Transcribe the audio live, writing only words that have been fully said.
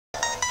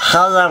Hey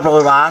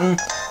everyone,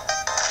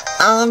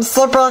 I'm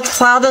super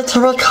excited to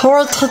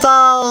record today,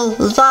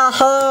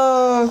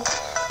 yahoo!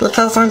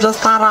 Because I'm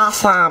just that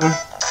awesome.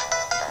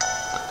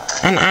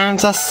 And I'm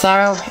just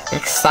so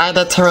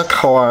excited to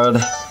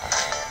record.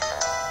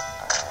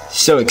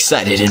 So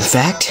excited, in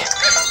fact,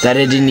 that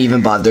I didn't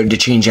even bother to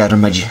change out of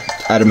my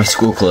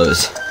school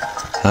clothes.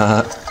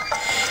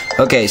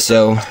 Okay,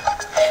 so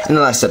in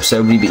the last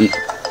episode we beat.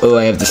 Oh,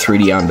 I have the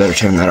 3D on. Better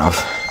turn that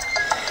off.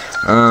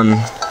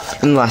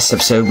 In the last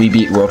episode we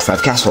beat World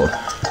 5 Castle.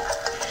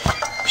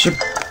 I should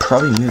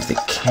probably move the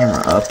camera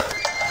up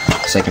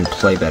so I can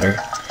play better.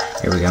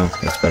 Here we go.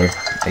 That's better.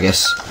 I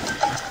guess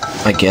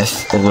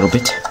a little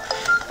bit.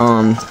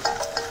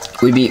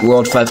 We beat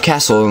World 5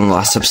 Castle in the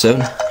last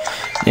episode.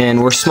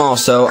 And we're small,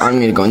 so I'm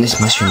gonna go in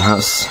this mushroom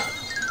house.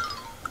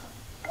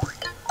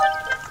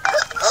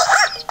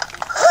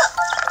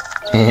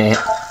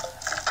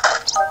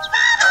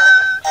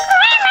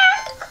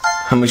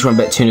 How much you want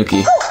to bet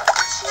Tanooki?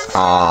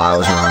 Aw, I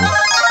was wrong.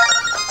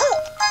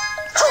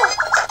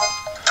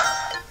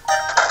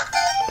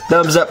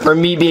 Thumbs up for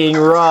me being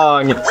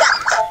wrong.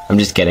 I'm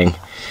just kidding.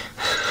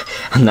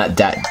 I'm not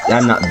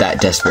that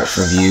desperate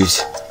for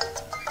views.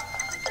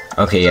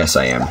 Okay, yes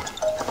I am.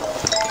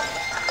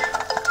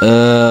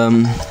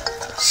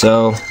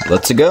 So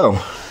let's go.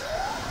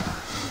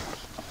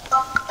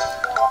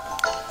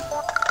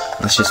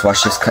 Let's just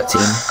watch this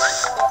cutscene.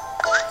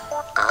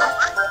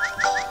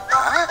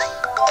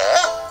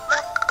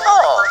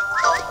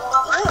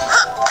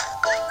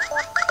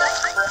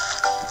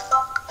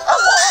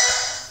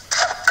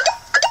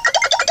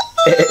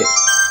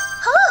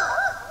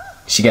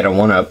 She got a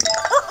 1-up.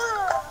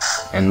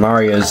 And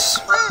Mario's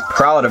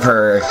proud of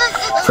her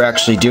for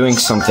actually doing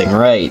something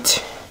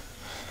right.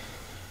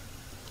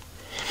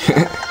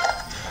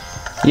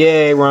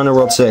 Yay, we're on to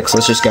World 6.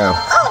 Let's just go.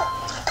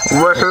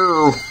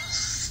 Woohoo!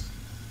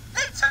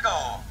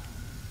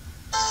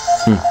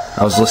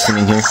 I was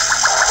listening here.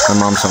 My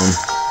mom's home.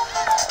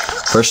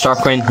 First star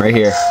coin, right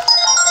here.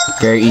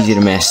 Very easy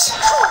to miss.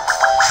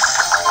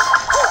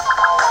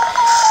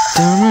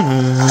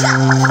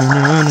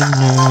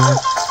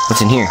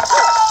 What's in here?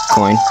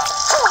 Coin.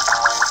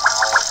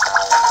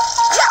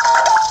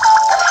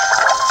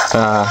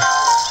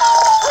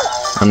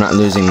 I'm not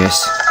losing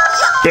this.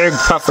 Big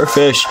puffer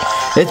fish!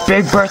 It's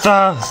Big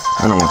Bertha!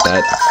 I don't want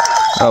that.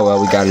 Oh well,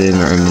 we got it in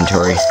our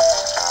inventory.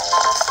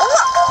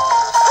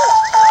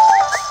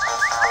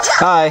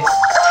 Hi!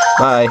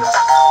 Bye.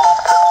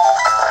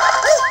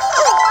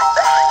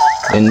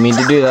 Didn't mean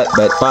to do that,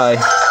 but bye.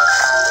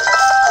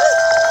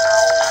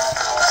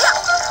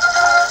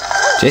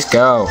 Just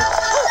go.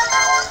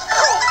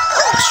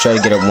 Let's try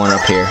to get a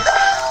 1-up here.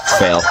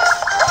 Fail.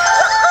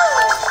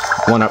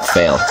 1-up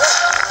fail.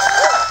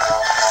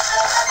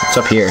 What's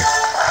up here?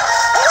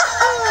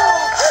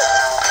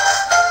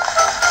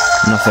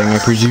 Nothing, I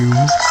presume.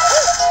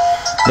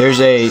 There's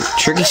a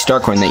tricky star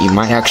coin that you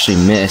might actually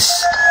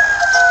miss.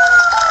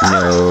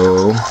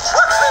 No.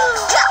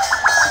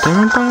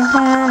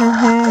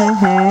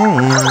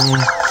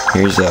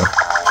 There's a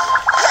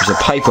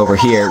pipe over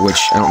here,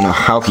 which I don't know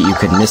how you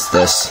could miss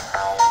this.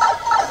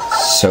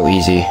 So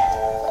easy.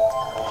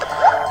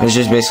 It's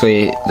just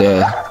basically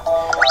the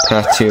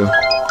path to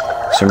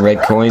some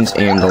red coins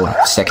and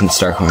the second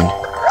star coin.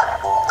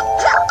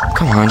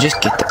 Come on, just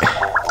get the...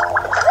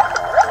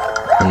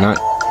 I'm not...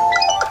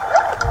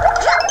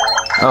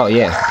 Oh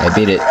yeah, I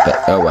beat it,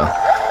 but oh well.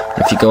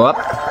 If you go up,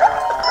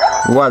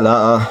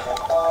 voila.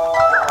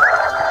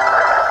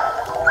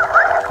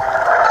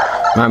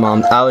 My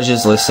mom, I was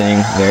just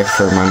listening there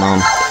for my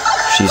mom.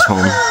 She's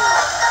home.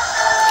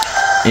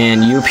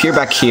 And you appear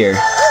back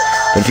here,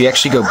 but if you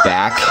actually go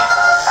back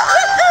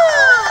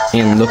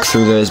and look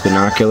through those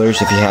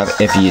binoculars, if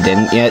you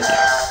didn't yet,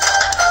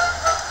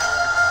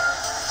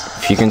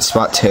 if you can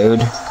spot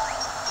Toad,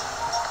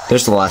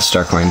 there's the last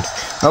star coin.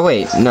 Oh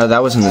wait, no,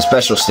 that was in the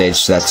special stage,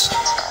 so that's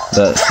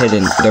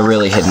the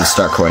really hidden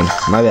star coin.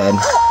 My bad.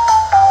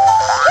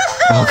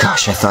 Oh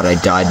gosh, I thought I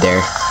died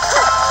there.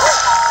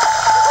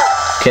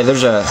 Okay,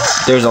 there's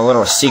a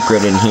little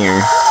secret in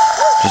here.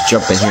 Just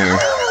jump in here.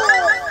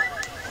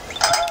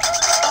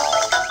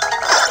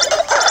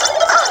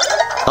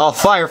 Oh,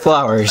 fire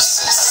flowers.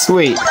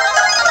 Sweet.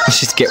 Let's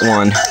just get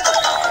one.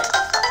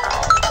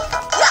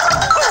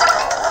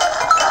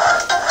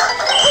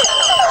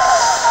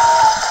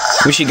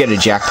 We should get a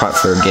jackpot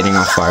for getting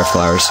all fire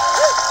flowers.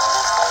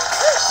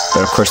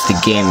 But of course the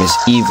game is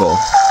evil.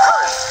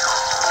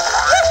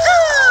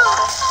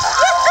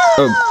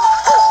 Oh,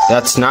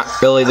 that's not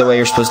really the way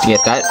you're supposed to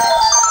get that.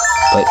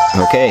 But,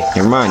 okay,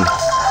 never mind.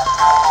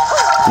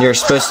 You're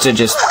supposed to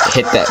just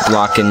hit that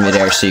block in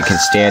midair so you can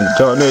stand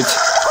on it.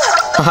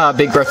 Haha,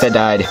 Big Bertha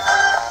died.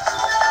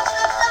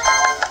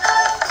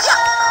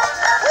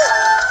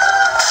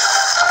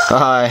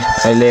 Hi,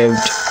 I lived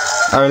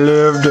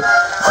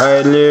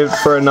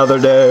for another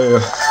day.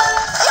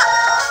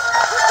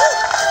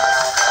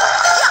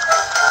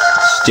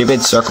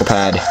 Stupid circle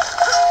pad.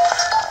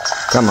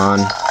 Come on.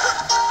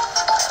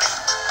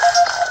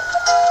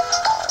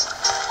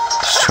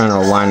 Just trying to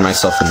align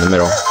myself in the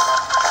middle.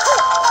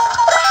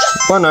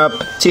 One up.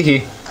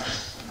 Teehee.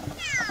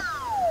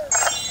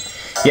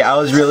 Yeah, I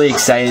was really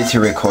excited to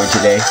record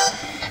today.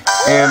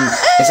 And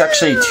it's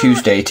actually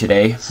Tuesday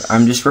today.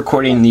 I'm just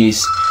recording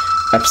these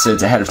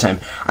episodes ahead of time.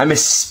 I'm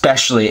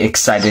especially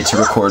excited to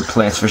record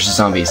Plants vs.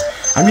 Zombies.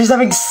 I'm just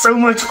having so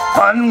much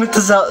fun with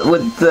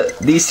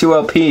these two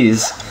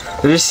LPs.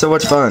 They're just so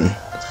much fun.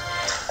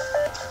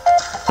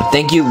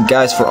 Thank you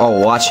guys for all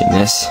watching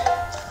this.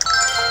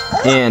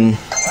 And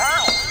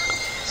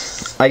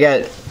I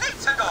got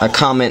a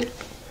comment.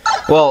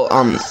 Well,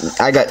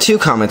 I got 2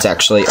 comments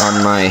actually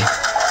on my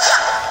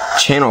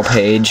channel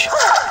page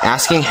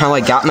asking how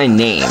I got my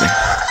name,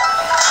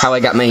 how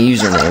I got my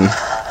username.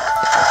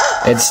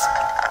 It's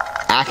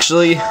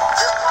actually,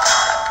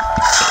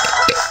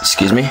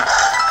 excuse me,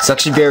 it's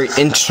actually very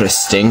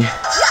interesting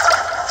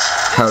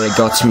how they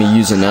got me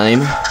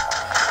username.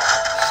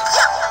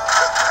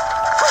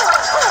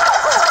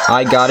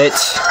 I got it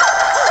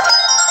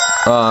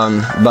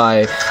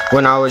by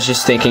when I was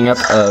just thinking up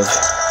of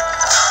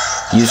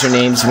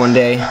usernames one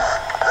day.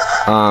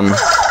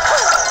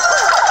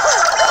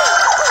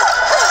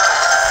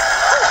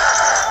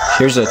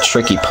 Here's a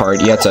tricky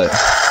part. You have to.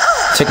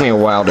 It took me a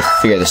while to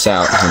figure this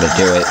out, how to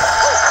do it.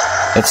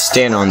 Let's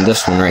stand on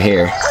this one right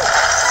here,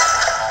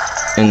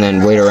 and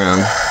then wait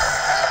around,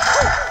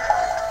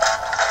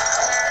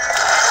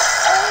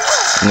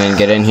 and then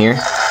get in here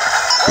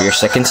for your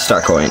second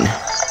star coin.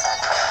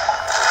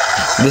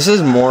 This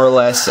is more or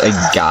less a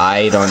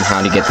guide on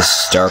how to get the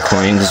star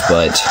coins,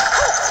 but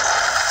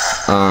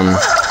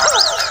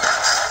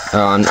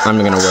I'm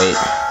gonna wait.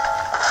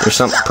 There's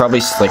some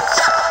probably like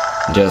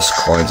just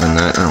coins on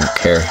that. I don't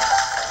care.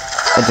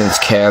 I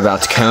don't care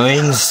about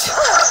coins.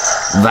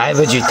 Why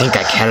would you think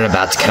I care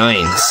about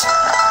coins?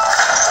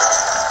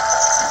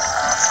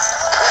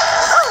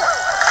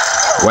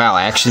 Wow,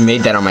 I actually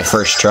made that on my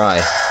first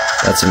try.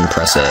 That's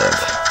impressive.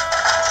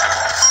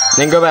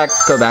 Then go back.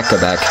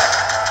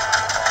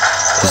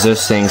 Because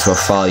those things will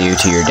follow you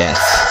to your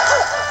death.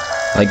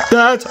 Like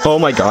that! Oh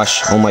my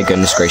gosh. Oh my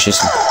goodness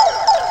gracious.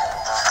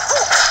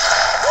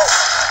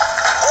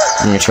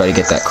 I'm gonna try to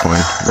get that coin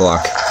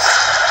block.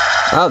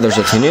 Oh, there's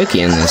a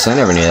Tanooki in this. I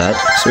never knew that.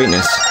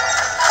 Sweetness.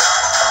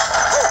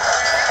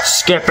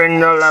 Skipping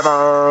the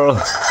level!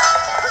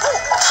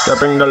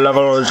 Skipping the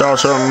level is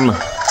awesome!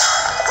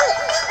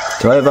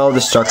 Do I have all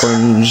the star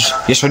coins?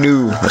 Yes, I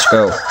do. Let's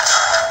go.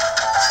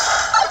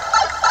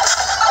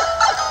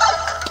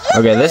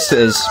 Okay, this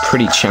is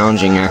pretty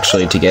challenging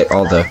actually to get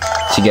all the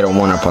to get a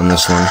 1-up on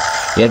this one.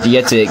 You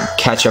have to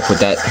catch up with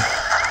that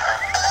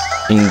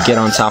and get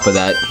on top of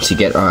that to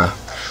get a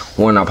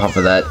 1-up off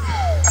of that.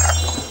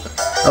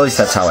 At least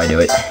that's how I do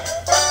it.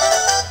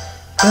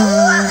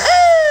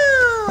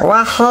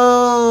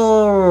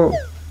 Wahoo!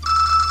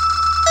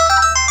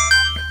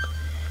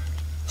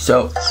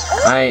 So,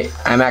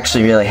 I'm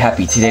actually really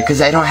happy today because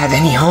I don't have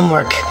any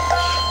homework.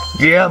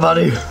 Yeah,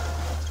 buddy.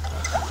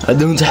 I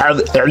don't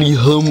have any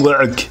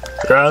homework.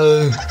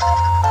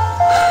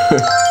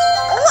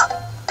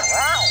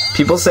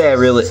 People say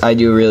I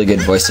do a really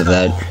good voice of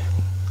that.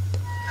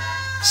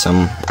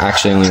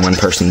 Actually only one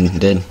person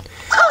did.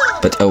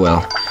 But oh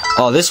well.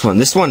 Oh, this one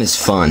is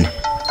fun.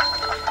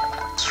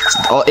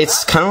 Oh,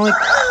 it's kind of like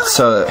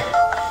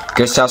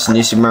Ghost House in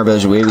New Super Mario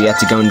Bros. Wii. We have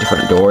to go in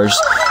different doors.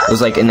 It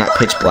was like in that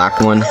pitch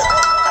black one,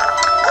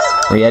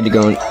 where you had to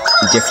go in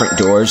different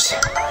doors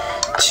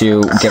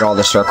to get all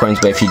the star coins.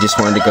 But if you just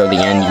wanted to go to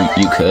the end,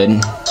 you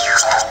could.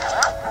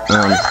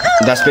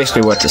 That's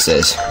basically what this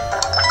is.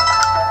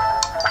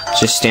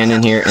 Just stand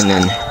in here and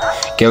then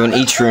go in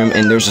each room,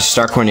 and there's a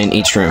star coin in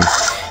each room.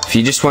 If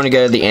you just want to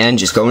go to the end,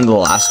 just go into the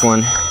last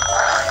one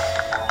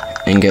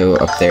and go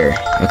up there.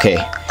 Okay.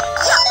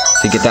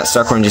 To get that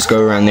star coin, just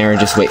go around there and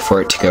just wait for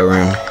it to go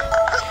around.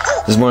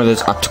 This is one of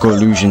those optical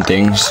illusion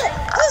things.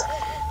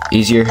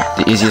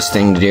 The easiest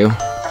thing to do.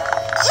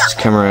 Just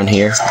come around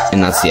here,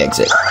 and that's the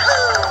exit.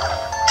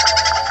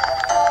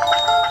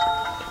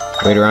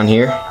 Wait around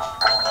here.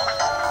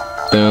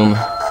 Boom,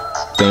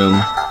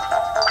 boom,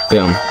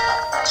 boom.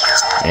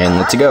 And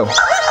let's go.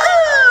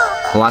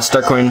 The last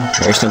star coin,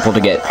 very simple to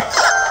get.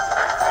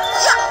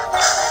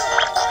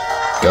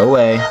 Go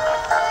away.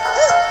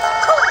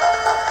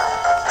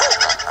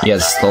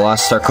 Yes, the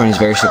last star coin is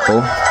very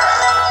simple.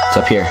 It's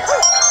up here.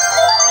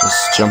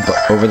 Just jump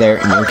over there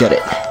and you'll get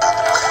it.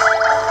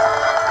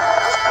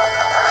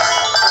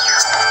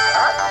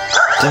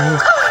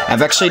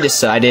 I've actually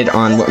decided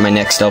on what my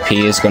next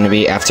LP is going to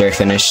be after I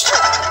finish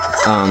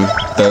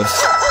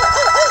both.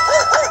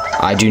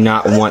 I do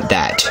not want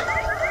that.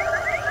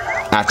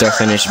 After I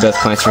finish both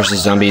Plants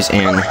vs. Zombies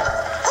and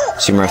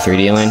Super Mario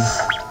 3D Land.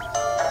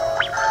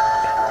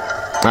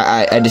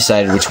 I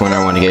decided which one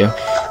I want to do.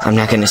 I'm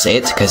not going to say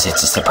it because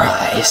it's a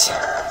surprise.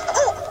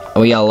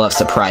 We all love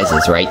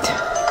surprises, right?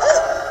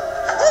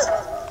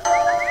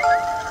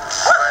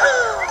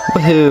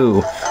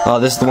 Woohoo! Oh,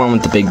 this is the one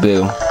with the big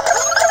boo.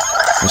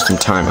 There's some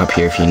time up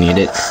here if you need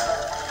it.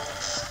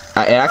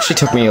 It actually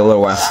took me a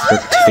little while to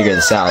figure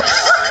this out.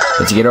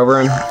 But to get over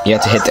him, you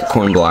have to hit that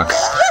coin block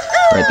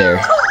right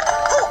there.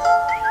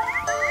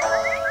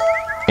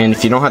 And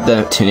if you don't have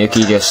the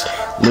Tanooki, just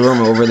lure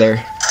him over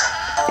there.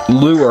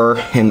 Lure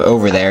him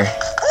over there.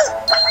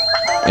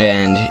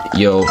 And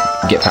you'll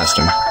get past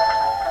him.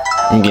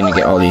 I'm gonna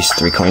get all these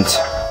 3 coins.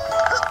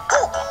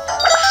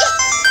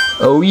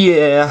 Oh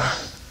yeah!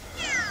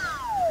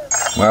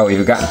 Wow,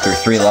 we've gotten through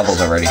 3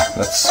 levels already.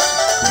 That's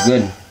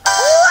good.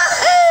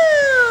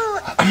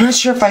 I'm not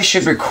sure if I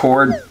should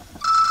record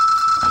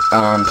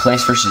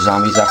Plants vs.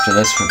 Zombies after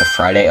this for the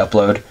Friday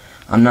upload.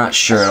 I'm not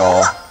sure at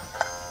all.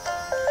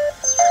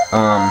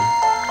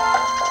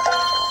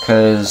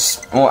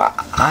 Cause, well,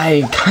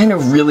 I kind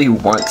of really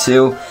want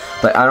to,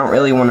 but I don't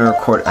really want to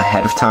record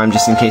ahead of time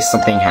just in case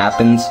something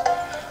happens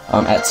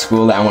at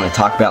school that I want to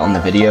talk about in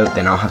the video.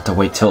 Then I'll have to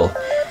wait till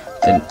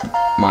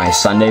my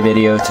Sunday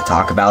video to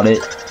talk about it.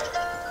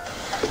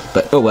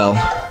 But, oh well.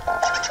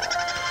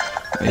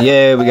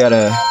 Yeah, we got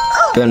a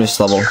bonus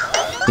level.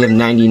 We have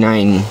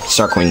 99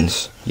 star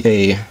coins.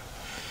 Yay.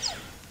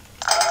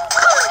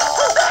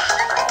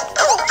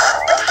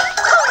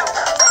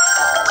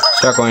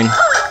 Star coin.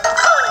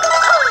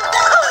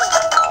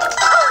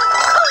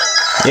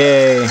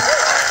 Yay.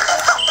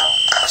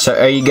 So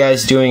are you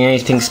guys doing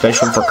anything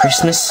special for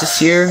Christmas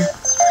this year?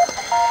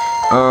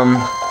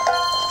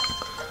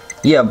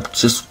 Yeah,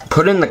 just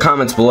put in the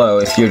comments below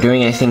if you're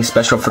doing anything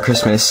special for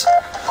Christmas.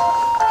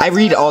 I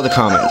read all the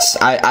comments.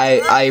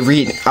 I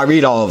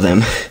read all of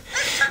them.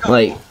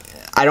 Like,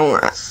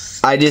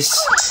 I just,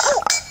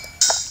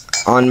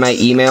 on my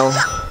email,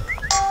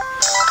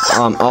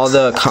 all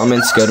the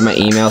comments go to my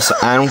email, so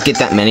I don't get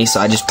that many, so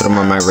I just put them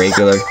on my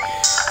regular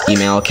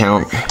email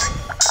account.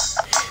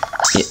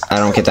 I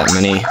don't get that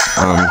many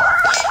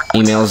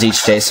emails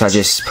each day, so I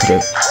just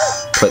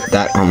put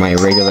that on my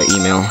regular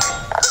email.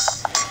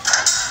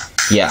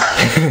 Yeah,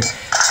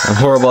 I'm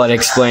horrible at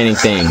explaining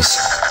things.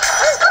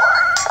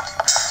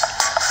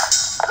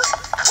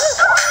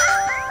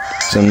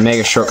 It's a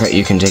mega shortcut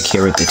you can take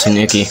here with the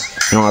Tanooki.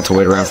 You don't have to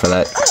wait around for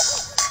that.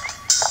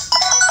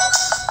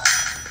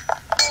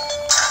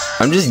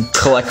 I'm just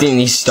collecting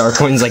these star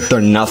coins like they're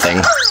nothing.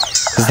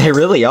 Because they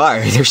really are.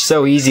 They're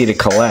so easy to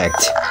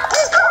collect.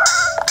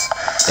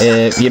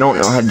 If you don't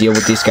know how to deal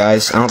with these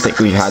guys, I don't think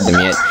we've had them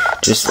yet.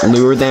 Just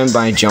lure them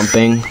by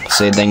jumping,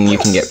 so then you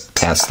can get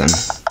past them.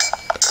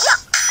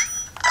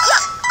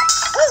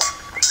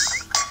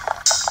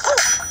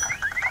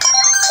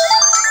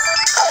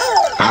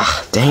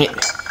 Ah, dang it.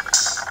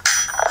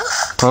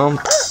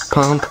 Pump,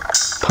 pump,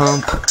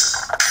 pump.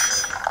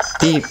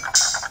 Beep,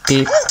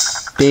 beep,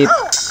 beep.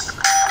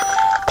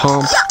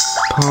 Pump,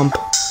 pump,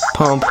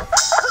 pump.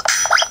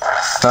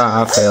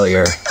 Ah,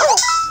 failure.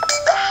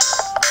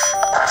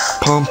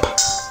 Pump,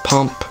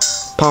 pump,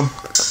 pump.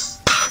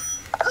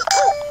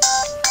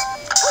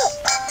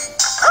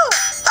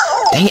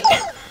 Dang it!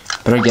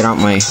 Better get out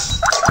my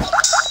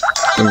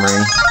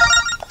ring.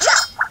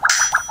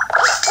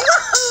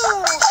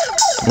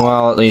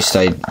 Well, at least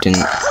I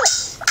didn't.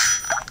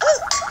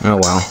 Oh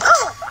well.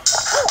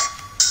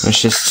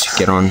 Let's just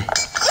get on.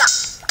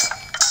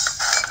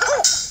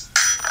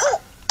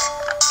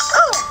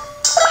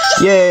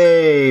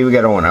 Yay! We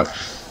got a 1-up.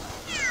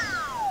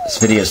 This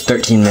video is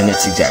 13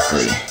 minutes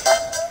exactly.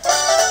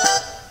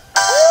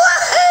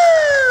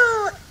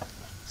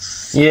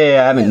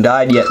 Yeah, I haven't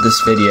died yet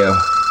this video.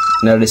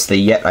 Notice the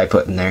yet I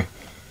put in there.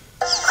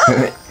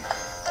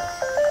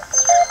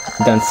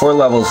 Done 4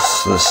 levels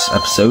this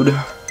episode.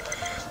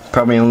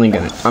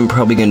 I'm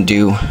probably gonna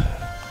do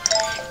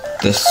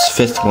this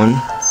 5th one.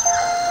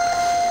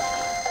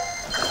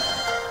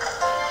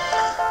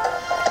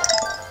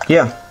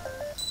 Yeah.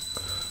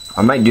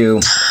 I might do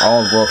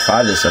all of World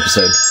 5 this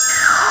episode.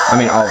 I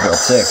mean all of World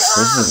 6.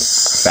 This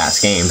is a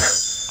fast game.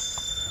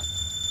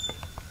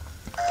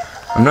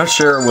 I'm not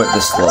sure what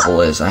this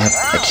level is. I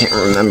can't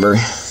remember.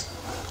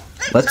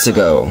 Let's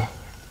go.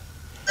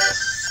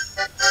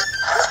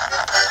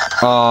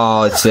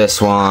 Oh, it's this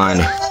one.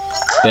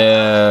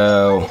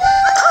 Boo.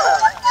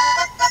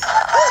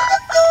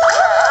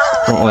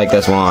 I don't like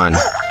this one.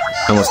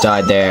 I almost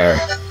died there.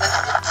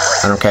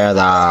 I don't care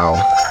though.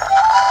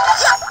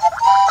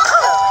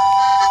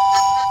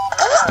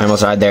 I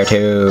almost died there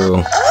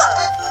too.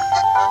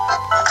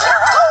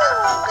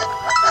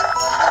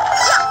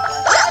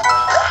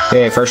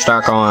 Okay, first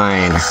star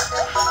coin.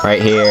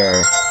 Right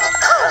here.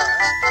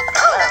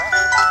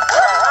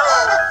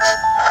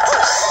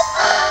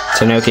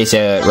 Tanooki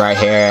suit right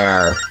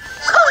here.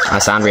 I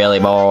sound really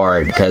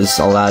bored because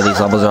a lot of these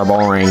levels are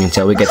boring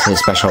until we get to the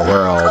special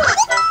world.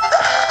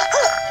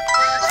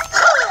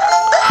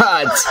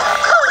 Ha! It's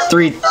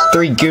three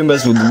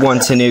Goombas with 1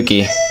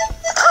 Tanooki.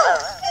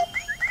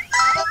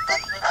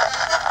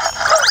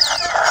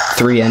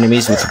 3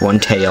 enemies with 1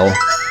 tail.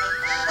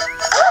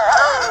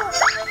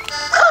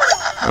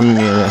 I'm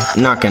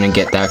not gonna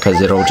get that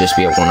because it'll just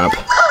be a 1-up.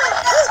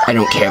 I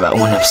don't care about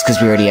 1-ups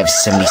because we already have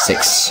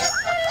 76.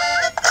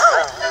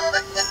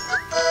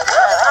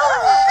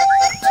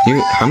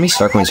 How many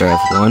star coins do I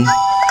have? 1?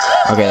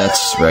 Okay,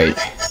 that's right.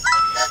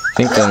 I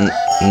think the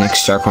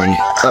next star coin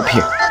up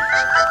here.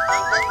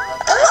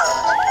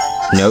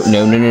 No,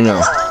 no, no, no,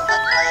 no.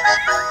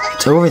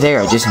 It's over there.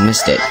 I just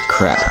missed it.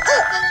 Crap.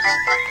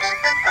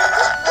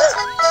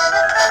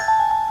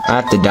 I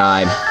have to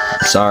die.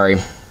 Sorry.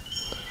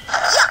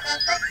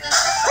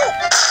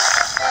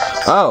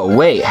 Oh,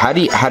 wait. How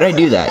did I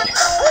do that?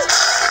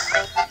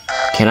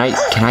 Can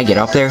I get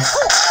up there?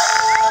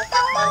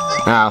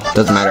 Oh,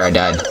 doesn't matter. I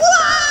died.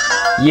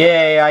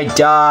 Yay, I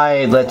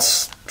died.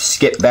 Let's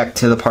skip back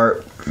to the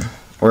part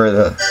where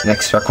the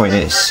next star coin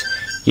is.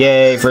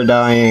 Yay for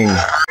dying.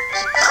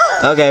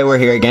 Okay, we're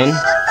here again.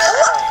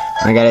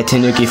 I got a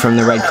Tanooki from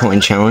the red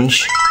coin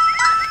challenge.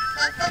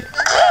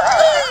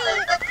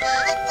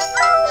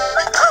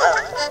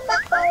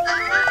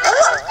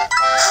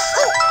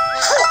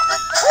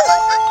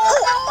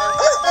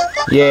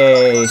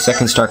 Yay,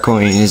 second star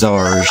coin is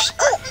ours.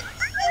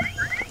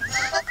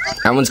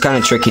 That one's kind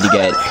of tricky to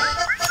get.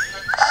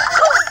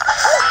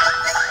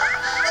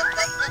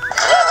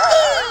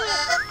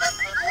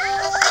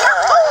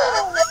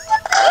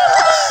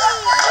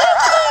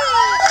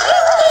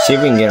 See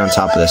if we can get on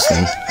top of this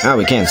thing. Oh,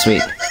 we can,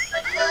 sweet.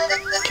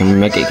 Can we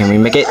make it? Can we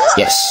make it?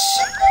 Yes.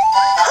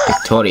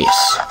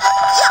 Victorious.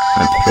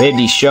 I'm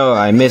pretty sure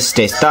I missed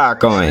a star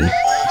coin.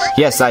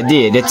 Yes, I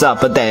did. It's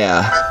up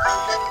there.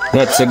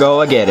 Let's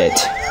go get it.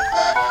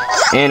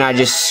 And I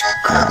just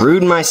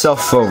screwed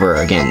myself over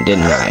again,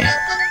 didn't I?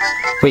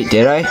 Wait,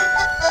 did I?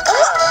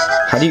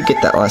 How do you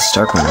get that last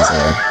star coin over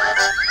there?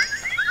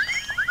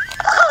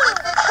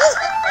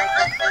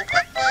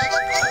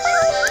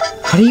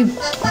 How do you...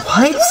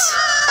 What?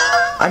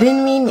 I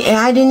didn't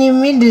even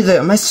mean to do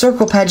that. My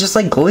circle pad just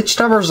like glitched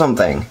up or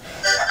something.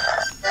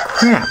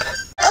 Crap.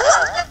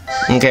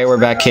 Okay, we're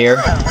back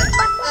here.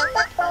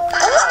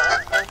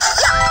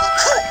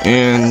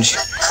 And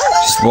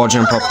just wall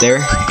jump up there,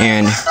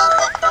 and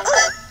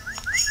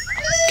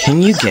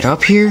can you get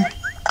up here?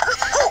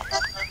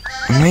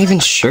 I'm not even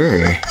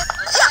sure.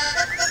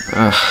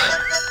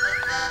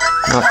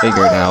 I'll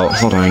figure it out.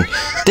 Hold on.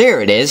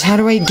 There it is. How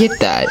do I get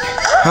that?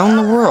 How in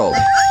the world?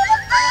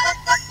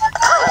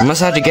 I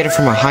must have to get it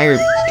from a higher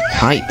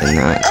height than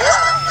that.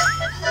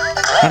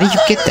 How do you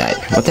get that?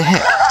 What the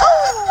heck?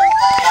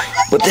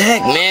 What the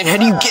heck, man? How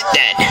do you get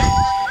that?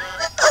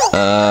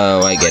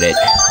 Oh, I get it.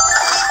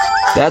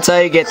 That's how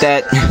you get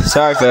that.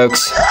 Sorry,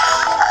 folks.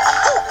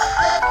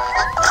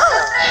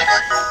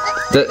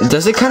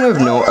 Does it kind of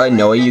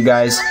annoy you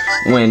guys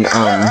when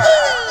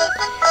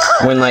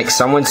like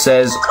someone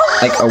says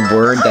like a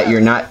word that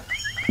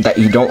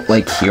you don't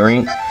like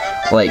hearing?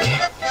 Like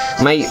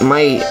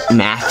my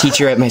math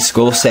teacher at my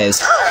school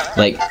says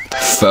like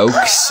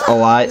folks a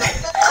lot.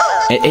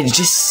 It's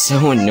just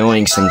so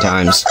annoying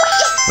sometimes.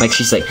 Like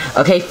she's like,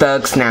 okay,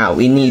 folks, now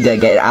we need to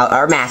get out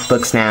our math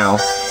books now.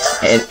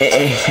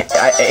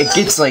 It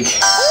gets like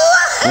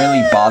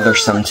really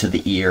bothersome to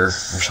the ear or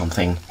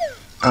something.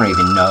 I don't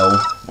even know.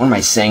 What am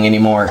I saying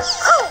anymore?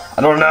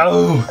 I don't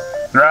know.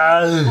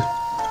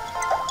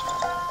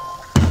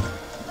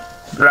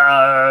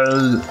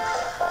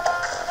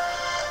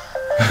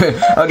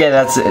 Okay,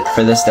 that's it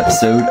for this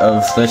episode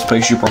of Let's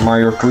Play Super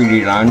Mario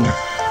 3D Land.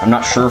 I'm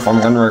not sure if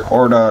I'm going to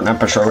record an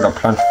episode of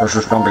Plants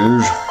vs.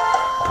 Zombies.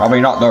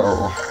 Probably not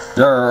though.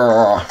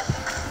 Yeah.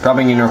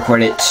 Probably going to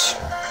record it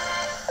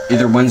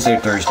either Wednesday or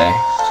Thursday.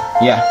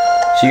 Yeah.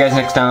 See you guys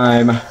next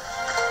time.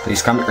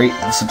 Please comment, rate,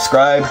 and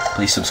subscribe.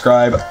 Please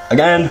subscribe.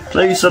 Again,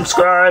 please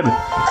subscribe.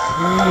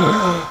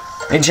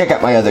 And check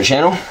out my other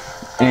channel.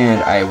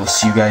 And I will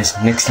see you guys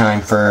next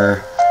time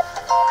for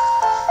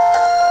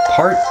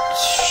part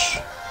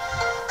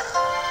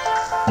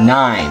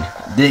 9.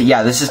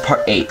 Yeah, this is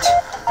part 8.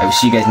 I will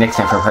see you guys next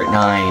time for part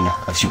 9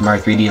 of Super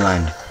Mario 3D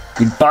Land.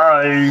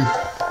 Goodbye.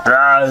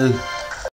 Bye.